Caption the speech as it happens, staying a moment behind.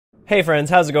Hey friends,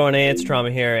 how's it going? Hey, it's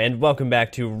Trauma here, and welcome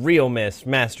back to realMYST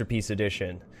Masterpiece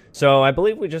Edition. So, I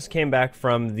believe we just came back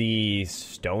from the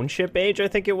Stone Ship Age, I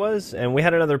think it was, and we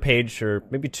had another page, or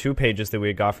maybe 2 pages that we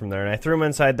had got from there, and I threw them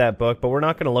inside that book, but we're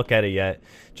not going to look at it yet,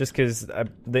 just because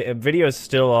the video is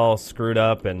still all screwed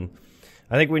up, and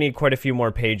I think we need quite a few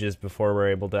more pages before we're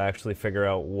able to actually figure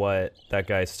out what that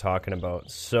guy's talking about.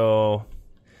 So,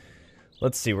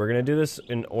 let's see, we're going to do this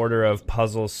in order of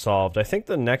puzzles solved. I think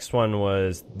the next one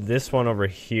was this one over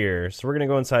here. So we're going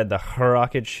to go inside the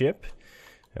rocket ship,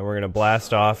 and we're going to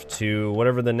blast off to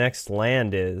whatever the next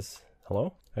land is.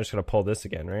 Hello? I just got to pull this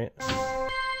again, right?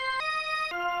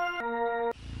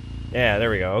 Yeah,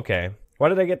 there we go, okay. Why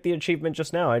did I get the achievement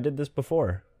just now? I did this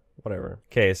before. Whatever.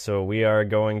 Okay, so we are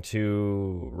going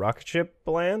to rocket ship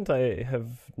land? I have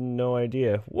no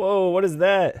idea. Whoa, what is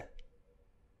that?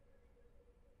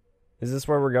 Is this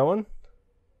where we're going?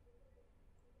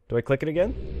 Do I click it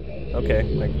again? Okay,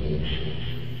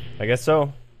 I guess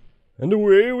so. And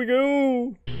away we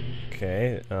go!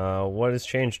 Okay, what has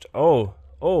changed? Oh,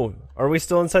 are we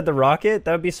still inside the rocket?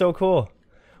 That would be so cool.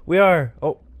 We are!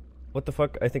 Oh, what the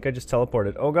fuck? I think I just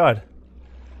teleported. Oh god.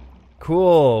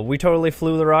 Cool, we totally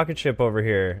flew the rocket ship over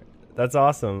here. That's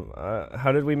awesome.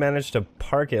 How did we manage to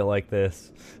park it like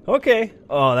this? Okay.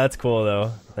 Oh, that's cool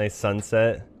though. Nice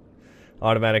sunset.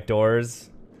 Automatic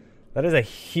doors. That is a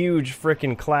huge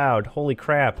freaking cloud. Holy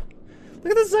crap.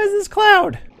 Look at the size of this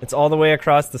cloud! It's all the way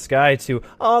across the sky to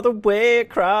all the way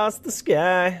across the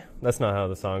sky. That's not how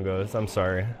the song goes. I'm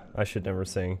sorry. I should never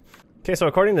sing. Okay, so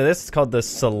according to this, it's called the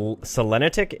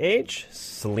Selenitic Age?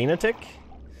 Selenitic?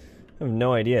 I have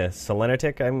no idea.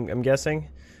 Selenitic, I'm guessing?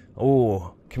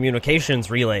 Oh,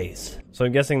 communications relays. So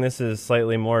I'm guessing this is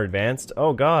slightly more advanced.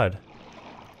 Oh god.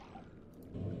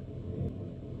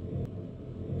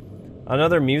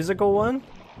 Another musical one?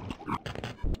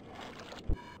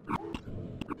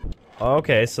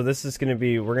 Okay, so this is gonna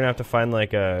be, we're gonna have to find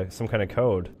like some kind of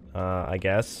code, I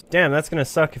guess. Damn, that's gonna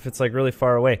suck if it's like really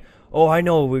far away. Oh, I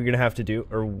know what we're gonna have to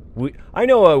do, I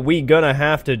know what we gonna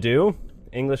have to do.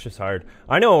 English is hard.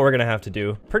 I know what we're gonna have to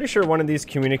do. Pretty sure one of these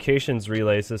communications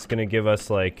relays is gonna give us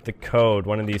like the code.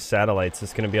 One of these satellites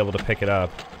is gonna be able to pick it up.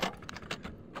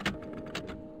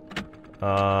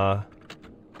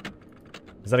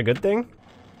 Is that a good thing?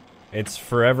 It's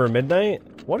forever midnight?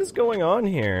 What is going on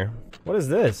here? What is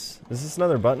this? Is this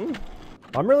another button?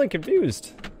 I'm really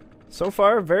confused. So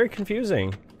far, very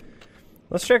confusing.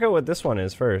 Let's check out what this one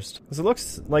is first. Because it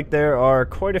looks like there are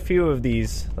quite a few of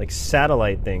these, like,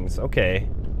 satellite things. Okay.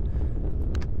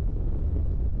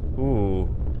 Ooh.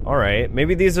 Alright.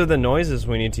 Maybe these are the noises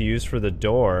we need to use for the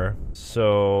door.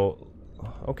 So,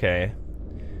 okay.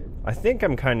 I think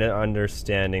I'm kind of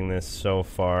understanding this so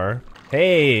far.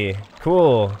 Hey!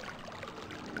 Cool.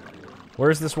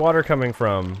 Where's this water coming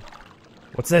from?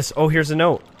 What's this? Oh, here's a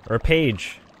note. Or a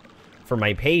page. For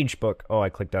my page book. Oh, I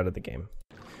clicked out of the game.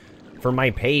 For my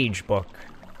page book.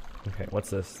 Okay, what's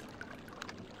this?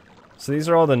 So these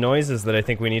are all the noises that I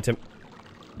think we need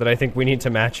to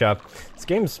match up. This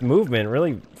game's movement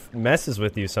really messes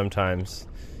with you sometimes.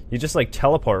 You just like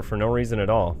teleport for no reason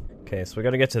at all. Okay, so we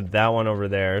gotta get to that one over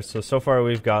there. So far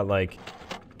we've got like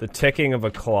the ticking of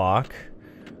a clock.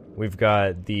 We've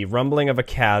got the rumbling of a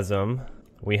chasm.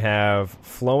 We have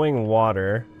flowing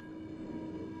water.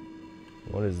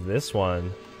 What is this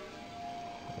one?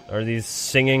 Are these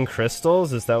singing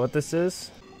crystals? Is that what this is?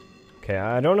 Okay,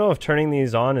 I don't know if turning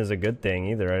these on is a good thing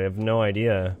either. I have no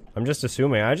idea. I'm just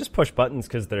assuming. I just push buttons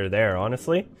because they're there,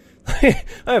 honestly. I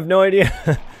have no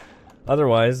idea.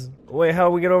 Otherwise, wait, how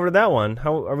do we get over to that one?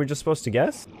 How are we just supposed to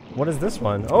guess? What is this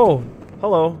one? Oh,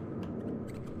 hello.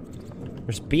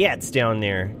 There's beats down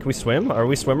there. Can we swim? Are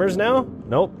we swimmers now?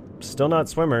 Nope. Still not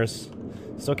swimmers.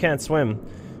 Still can't swim.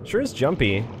 Sure is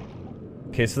jumpy.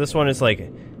 Okay, so this one is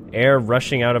like air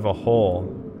rushing out of a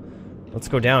hole. Let's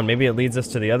go down. Maybe it leads us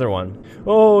to the other one.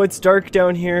 Oh, it's dark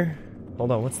down here.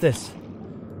 Hold on, what's this?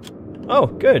 Oh,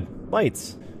 good.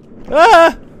 Lights.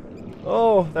 Ah!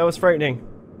 Oh, that was frightening.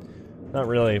 Not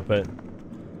really, but...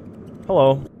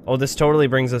 Hello. Oh, this totally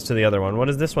brings us to the other one. What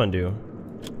does this one do?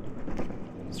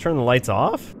 Let's turn the lights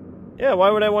off? Yeah, why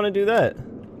would I want to do that?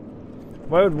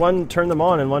 Why would one turn them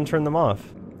on and one turn them off?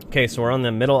 Okay, so we're on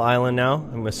the middle island now.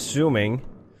 I'm assuming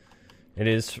it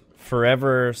is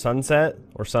forever sunset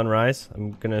or sunrise.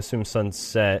 I'm gonna assume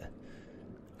sunset.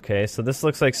 Okay, so this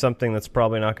looks like something that's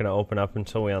probably not gonna open up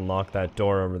until we unlock that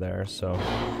door over there, so...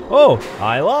 Oh!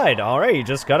 I lied! Alright, you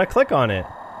just gotta click on it.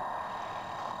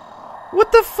 What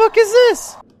the fuck is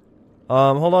this?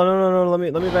 Hold on, no,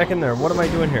 let me back in there. What am I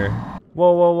doing here?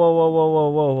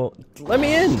 Whoa. Let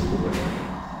me in!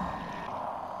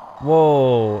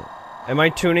 Whoa. Am I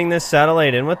tuning this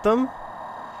satellite in with them?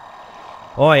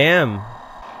 Oh, I am.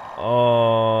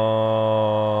 Oh,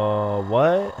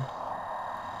 what?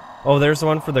 Oh, there's the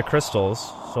one for the crystals.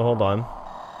 So hold on.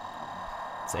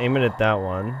 Let's aim it at that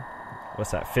one.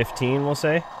 What's that, 15, we'll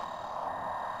say?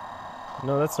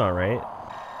 No, that's not right.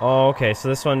 Oh, okay, so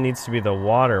this one needs to be the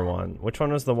water one. Which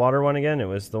one was the water one again? It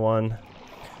was the one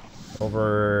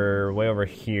way over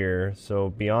here. So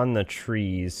beyond the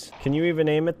trees. Can you even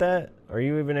aim at that? Are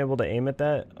you even able to aim at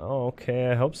that? Oh, okay,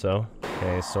 I hope so.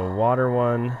 Okay, so water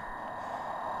one.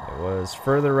 It was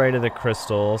further right of the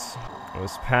crystals. It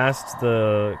was past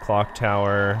the clock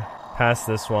tower, past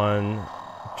this one.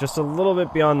 Just a little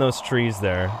bit beyond those trees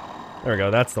there. There we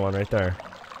go, that's the one right there.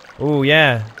 Ooh,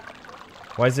 yeah.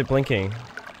 Why is it blinking?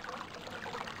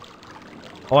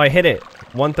 Oh, I hit it.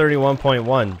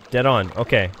 131.1. Dead on.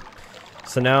 Okay.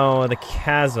 So now the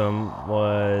chasm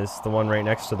was the one right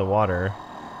next to the water.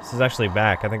 This is actually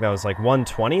back. I think that was like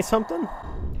 120 something?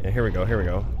 Yeah, here we go, here we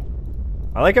go.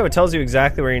 I like how it tells you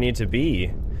exactly where you need to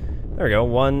be. There we go,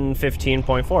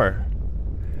 115.4.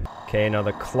 Okay, now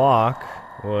the clock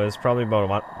was probably about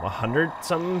 100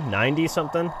 something? 90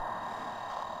 something?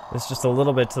 It's just a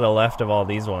little bit to the left of all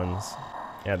these ones.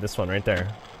 Yeah, this one right there.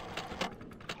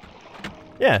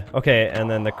 Yeah, okay, and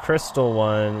then the crystal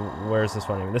one, where's this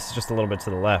one? This is just a little bit to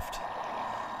the left.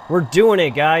 We're doing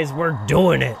it, guys, we're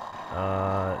doing it!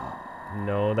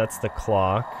 No, that's the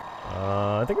clock.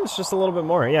 I think it was just a little bit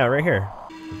more. Yeah, right here.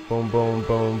 Boom, boom,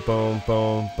 boom, boom,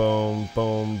 boom, boom,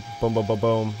 boom, boom, boom, boom,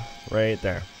 boom. Right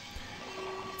there.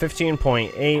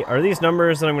 15.8. Are these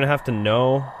numbers that I'm gonna have to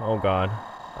know? Oh god.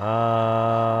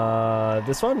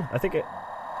 This one? I think it...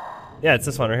 Yeah, it's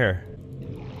this one right here.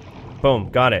 Boom,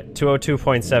 got it.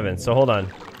 202.7. So hold on.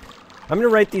 I'm gonna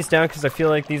write these down because I feel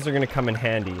like these are gonna come in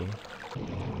handy.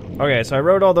 Okay, so I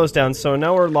wrote all those down. So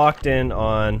now we're locked in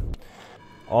on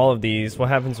all of these. What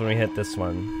happens when we hit this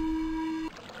one?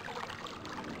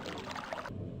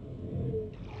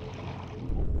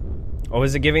 Oh,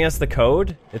 is it giving us the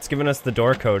code? It's giving us the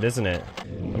door code, isn't it?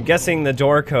 I'm guessing the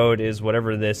door code is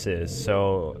whatever this is.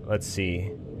 So let's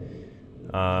see.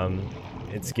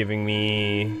 It's giving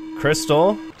me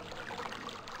crystal.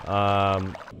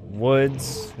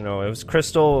 Woods. No, it was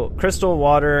crystal,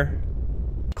 water,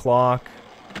 clock.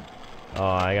 Oh,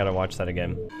 I gotta watch that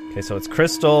again. Okay, so it's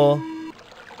crystal,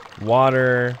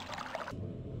 water,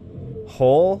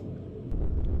 hole,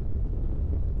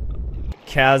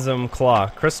 chasm,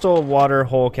 clock. Crystal, water,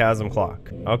 hole, chasm, clock.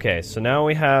 Okay, so now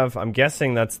we have, I'm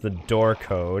guessing that's the door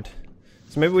code.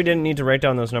 So maybe we didn't need to write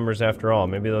down those numbers after all.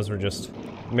 Maybe those were just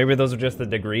the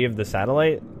degree of the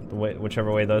satellite,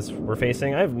 whichever way those were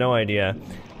facing. I have no idea.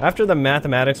 After the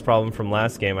mathematics problem from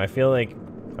last game, I feel like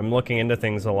I'm looking into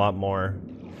things a lot more.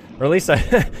 Or at least I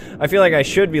feel like I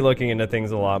should be looking into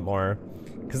things a lot more.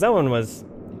 Because that one was...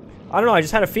 I don't know, I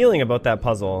just had a feeling about that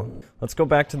puzzle. Let's go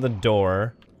back to the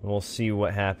door, and we'll see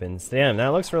what happens. Damn, that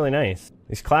looks really nice.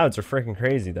 These clouds are freaking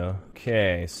crazy, though.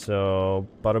 Okay, so...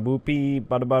 Bada boopy,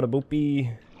 bada bada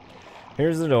boopy.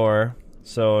 Here's the door.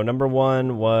 So, number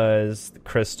one was the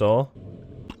crystal.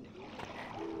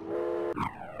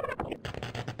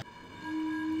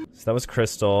 So that was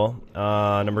crystal.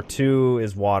 Number two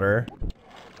is water.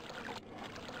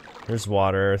 Here's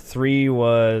water. 3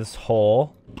 was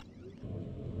hole.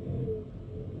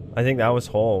 I think that was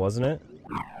hole, wasn't it?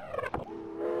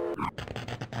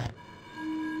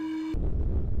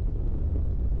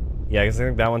 Yeah, because I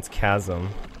think that one's chasm.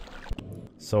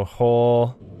 So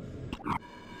hole,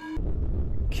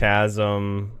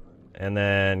 chasm, and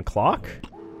then clock?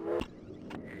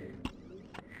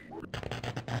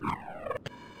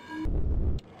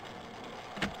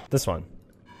 This one.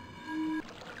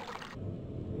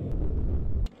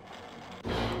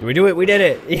 Did we do it? We did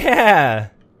it! Yeah!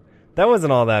 That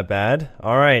wasn't all that bad.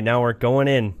 Alright, now we're going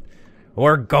in.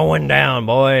 We're going down,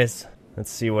 boys! Let's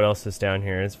see what else is down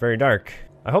here. It's very dark.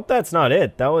 I hope that's not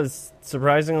it. That was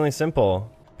surprisingly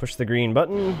simple. Push the green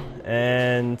button,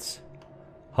 and...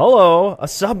 Hello! A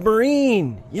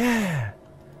submarine! Yeah!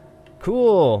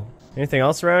 Cool. Anything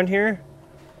else around here?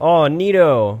 Oh,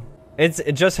 neato.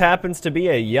 It just happens to be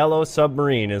a yellow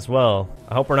submarine as well.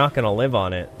 I hope we're not gonna live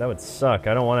on it. That would suck.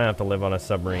 I don't want to have to live on a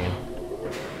submarine.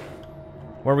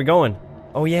 Where are we going?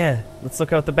 Oh yeah, let's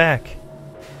look out the back.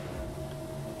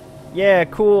 Yeah,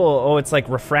 cool. Oh, it's like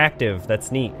refractive.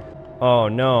 That's neat. Oh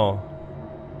no.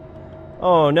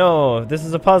 Oh no, this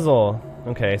is a puzzle.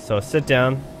 Okay, so sit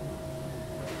down.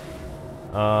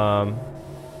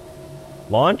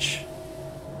 Launch?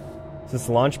 Is this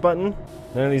the launch button?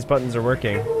 None of these buttons are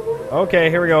working. Okay,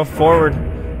 here we go. Forward.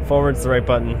 Forward's the right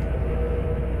button.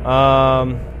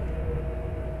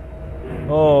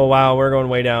 Oh wow, we're going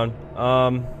way down.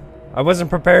 I wasn't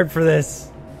prepared for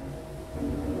this.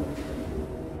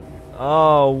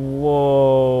 Oh,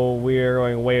 whoa. We are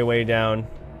going way, way down.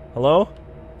 Hello?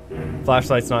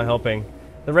 Flashlight's not helping.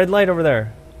 The red light over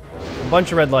there. A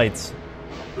bunch of red lights.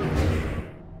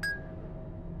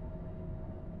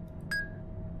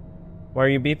 Why are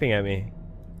you beeping at me?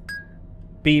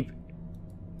 Beep.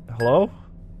 Hello?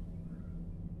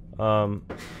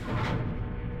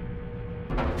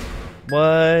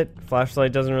 What?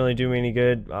 Flashlight doesn't really do me any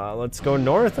good. Let's go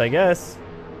north, I guess.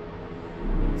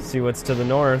 See what's to the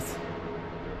north.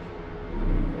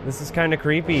 This is kind of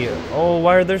creepy. Oh,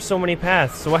 why are there so many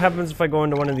paths? So what happens if I go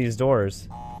into one of these doors?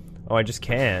 Oh, I just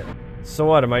can't. So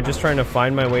what? Am I just trying to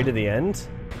find my way to the end?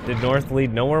 Did north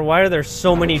lead nowhere? Why are there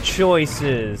so many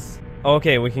choices?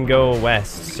 Okay, we can go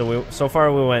west. So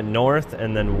far we went north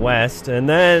and then west and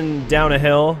then down a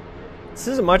hill. This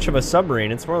isn't much of a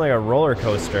submarine. It's more like a roller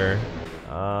coaster.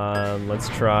 Let's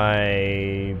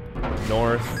try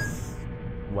northwest.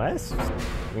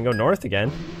 We can go north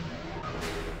again.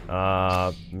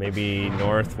 Maybe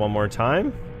north one more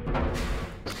time.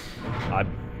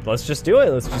 Let's just do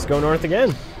it. Let's just go north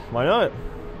again. Why not?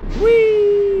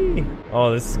 Whee!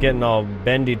 Oh, this is getting all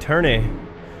bendy-turny.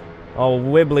 All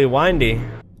wibbly-windy.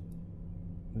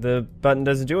 The button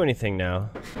doesn't do anything now.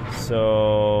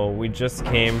 So, we just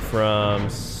came from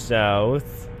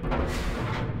south.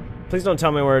 Please don't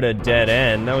tell me we're at a dead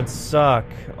end. That would suck.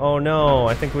 Oh no,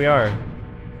 I think we are.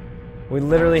 We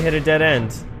literally hit a dead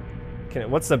end.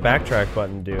 What's the backtrack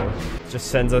button do? It just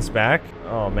sends us back?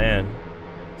 Oh man.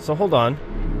 So hold on.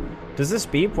 Does this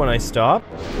beep when I stop?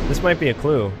 This might be a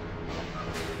clue.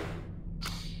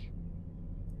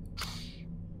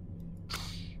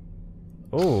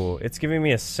 Oh, it's giving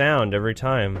me a sound every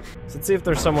time. So let's see if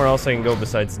there's somewhere else I can go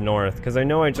besides north, because I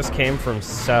know I just came from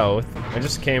south. I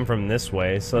just came from this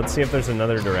way, so let's see if there's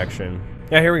another direction.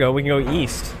 Yeah, here we go. We can go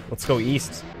east. Let's go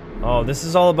east. Oh, this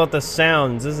is all about the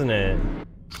sounds, isn't it?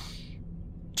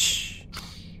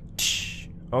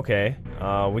 Okay,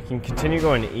 we can continue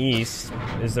going east.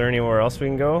 Is there anywhere else we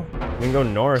can go? We can go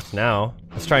north now.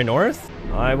 Let's try north?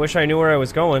 I wish I knew where I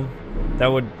was going. That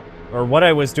would, or what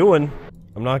I was doing.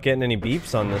 I'm not getting any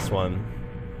beeps on this one.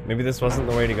 Maybe this wasn't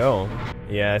the way to go.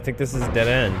 Yeah, I think this is a dead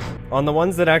end. On the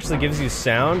ones that actually gives you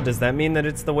sound, does that mean that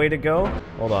it's the way to go?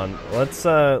 Hold on, let's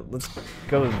go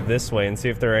this way and see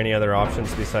if there are any other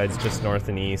options besides just north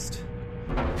and east.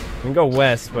 We can go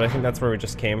west, but I think that's where we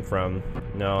just came from.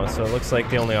 No, so it looks like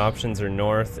the only options are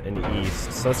north and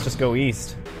east. So let's just go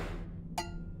east.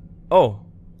 Oh!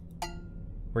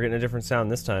 We're getting a different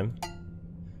sound this time.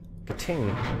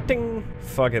 Ka-ting. Ding!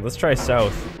 Fuck it, let's try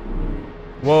south.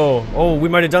 Whoa! Oh, we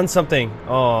might have done something!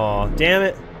 Oh, damn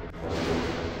it!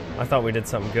 I thought we did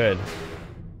something good.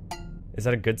 Is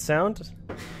that a good sound?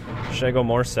 Should I go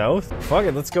more south? Fuck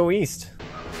it, let's go east.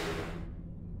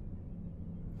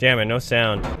 Damn it, no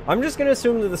sound. I'm just gonna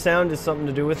assume that the sound is something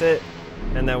to do with it,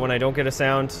 and that when I don't get a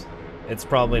sound, it's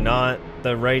probably not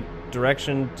the right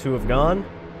direction to have gone.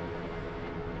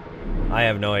 I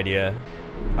have no idea.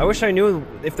 I wish I knew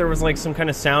if there was like some kind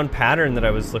of sound pattern that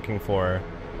I was looking for.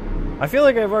 I feel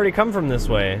like I've already come from this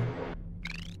way.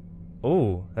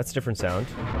 Oh, that's a different sound.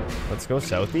 Let's go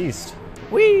southeast.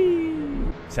 Whee!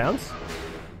 Sounds?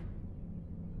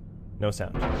 No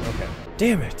sound. Okay.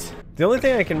 Damn it. The only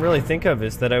thing I can really think of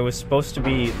is that I was supposed to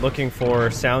be looking for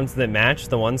sounds that match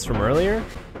the ones from earlier.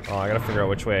 Oh, I gotta figure out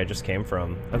which way I just came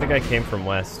from. I think I came from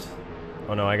west.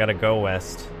 Oh no, I gotta go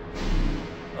west.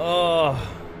 Oh,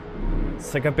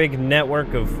 it's like a big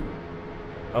network of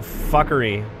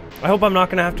fuckery. I hope I'm not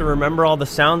gonna have to remember all the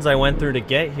sounds I went through to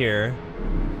get here.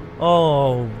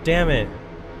 Oh, damn it.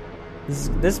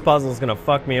 This puzzle's gonna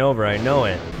fuck me over, I know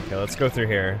it. Okay, let's go through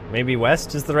here. Maybe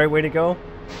west is the right way to go?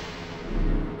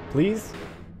 Please?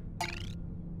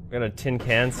 We got a tin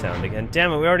can sound again.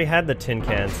 Damn it, we already had the tin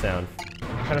can sound.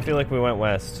 I kinda feel like we went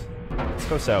west. Let's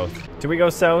go south. Did we go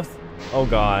south? Oh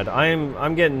god,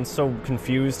 I'm getting so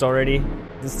confused already.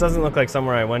 This doesn't look like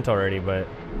somewhere I went already, but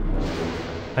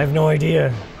I have no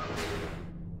idea.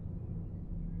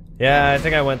 Yeah, I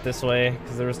think I went this way,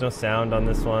 because there was no sound on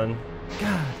this one.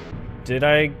 God. Did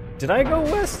I go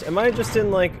west? Am I just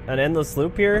in like an endless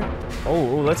loop here? Oh,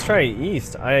 let's try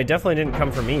east. I definitely didn't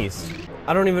come from east.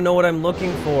 I don't even know what I'm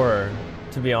looking for,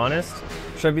 to be honest.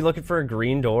 Should I be looking for a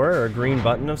green door or a green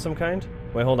button of some kind?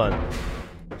 Wait, hold on.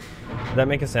 Did that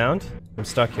make a sound? I'm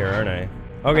stuck here, aren't I?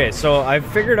 Okay, so I've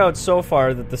figured out so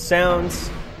far that the sounds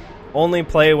only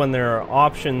play when there are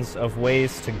options of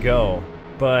ways to go.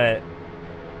 But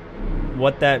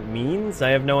what that means, I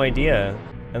have no idea.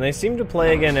 And they seem to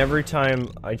play again every time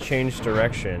I change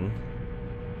direction.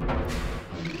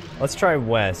 Let's try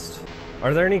west.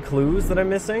 Are there any clues that I'm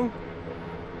missing?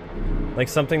 Like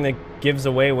something that gives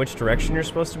away which direction you're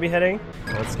supposed to be heading?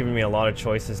 Well, it's giving me a lot of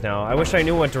choices now. I wish I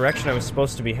knew what direction I was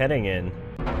supposed to be heading in.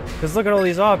 Because look at all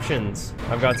these options.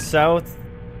 I've got south,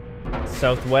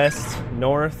 southwest,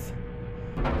 north.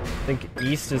 I think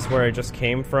east is where I just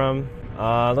came from.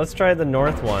 Let's try the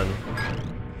north one.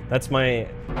 That's my...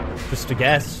 just a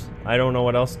guess. I don't know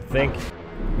what else to think.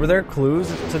 Were there clues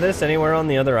to this anywhere on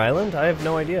the other island? I have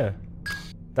no idea.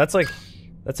 That's like...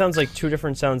 that sounds like two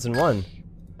different sounds in one.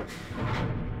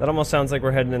 That almost sounds like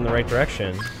we're heading in the right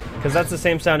direction. Because that's the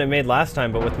same sound it made last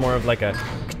time, but with more of like a...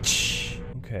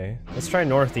 Okay, let's try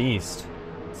northeast.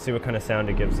 See what kind of sound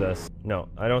it gives us. No,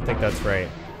 I don't think that's right.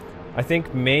 I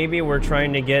think maybe we're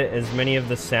trying to get as many of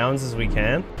the sounds as we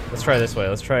can. Let's try this way.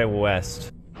 Let's try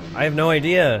west. I have no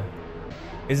idea.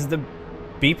 Is the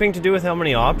beeping to do with how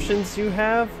many options you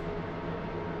have?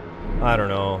 I don't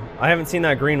know. I haven't seen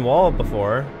that green wall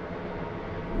before.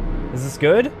 Is this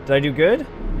good? Did I do good?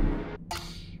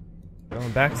 Oh,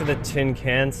 back to the tin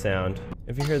can sound.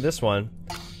 If you hear this one,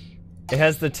 it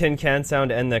has the tin can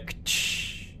sound and the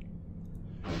k-ch.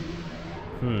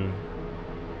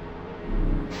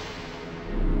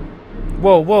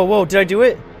 Whoa, whoa, whoa, did I do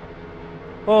it?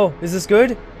 Oh, is this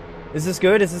good? Is this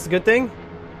good? Is this a good thing?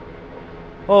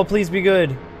 Oh, please be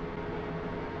good.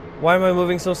 Why am I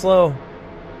moving so slow?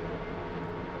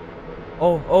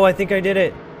 Oh, I think I did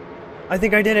it. I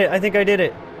think I did it. I think I did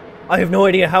it. I have no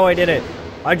idea how I did it.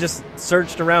 I just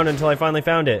searched around until I finally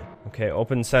found it. Okay,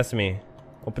 open sesame.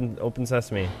 Open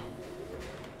sesame.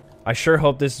 I sure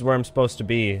hope this is where I'm supposed to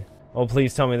be. Oh,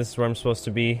 please tell me this is where I'm supposed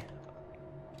to be.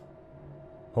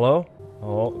 Hello?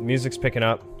 Oh, music's picking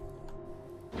up.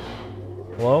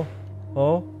 Hello?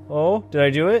 Oh, did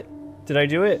I do it? Did I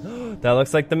do it? That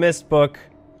looks like the MYST book.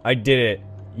 I did it.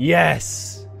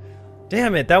 Yes!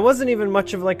 Damn it, that wasn't even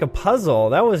much of like a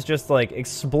puzzle. That was just like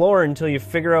explore until you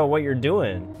figure out what you're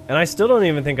doing. And I still don't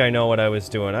even think I know what I was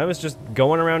doing. I was just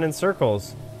going around in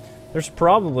circles. There's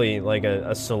probably like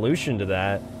a solution to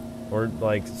that. Or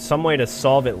like some way to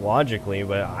solve it logically,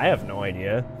 but I have no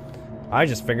idea. I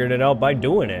just figured it out by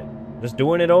doing it. Just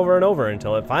doing it over and over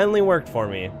until it finally worked for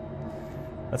me.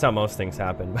 That's how most things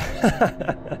happen.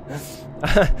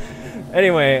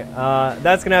 Anyway,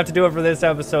 that's gonna have to do it for this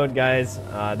episode, guys.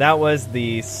 That was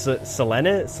the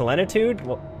Selenitude?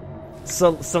 Well,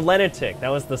 Selenitic. That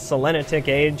was the Selenitic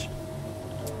Age.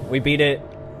 We beat it.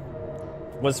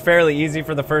 Was fairly easy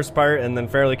for the first part and then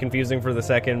fairly confusing for the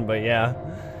second, but yeah.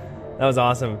 That was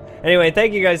awesome. Anyway,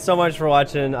 thank you guys so much for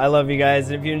watching. I love you guys.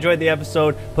 If you enjoyed the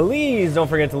episode, please don't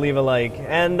forget to leave a like.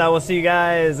 And I will see you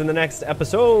guys in the next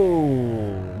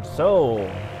episode. So,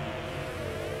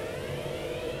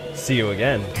 see you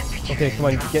again. Okay, come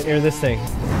on, get near this thing.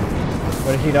 I'm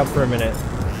gonna heat up for a minute.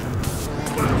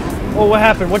 Oh, what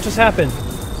happened? What just happened?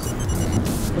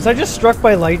 Was I just struck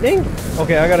by lightning?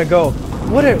 Okay, I gotta go.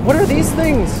 What are these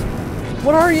things?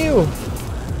 What are you?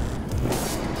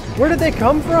 Where did they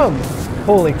come from?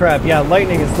 Holy crap, yeah,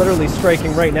 lightning is literally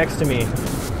striking right next to me.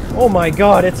 Oh my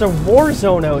god, it's a war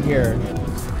zone out here.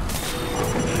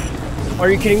 Are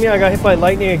you kidding me? I got hit by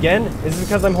lightning again? Is it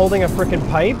because I'm holding a freaking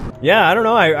pipe? Yeah, I don't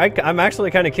know. I'm actually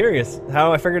kind of curious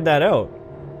how I figured that out.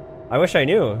 I wish I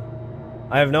knew.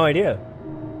 I have no idea.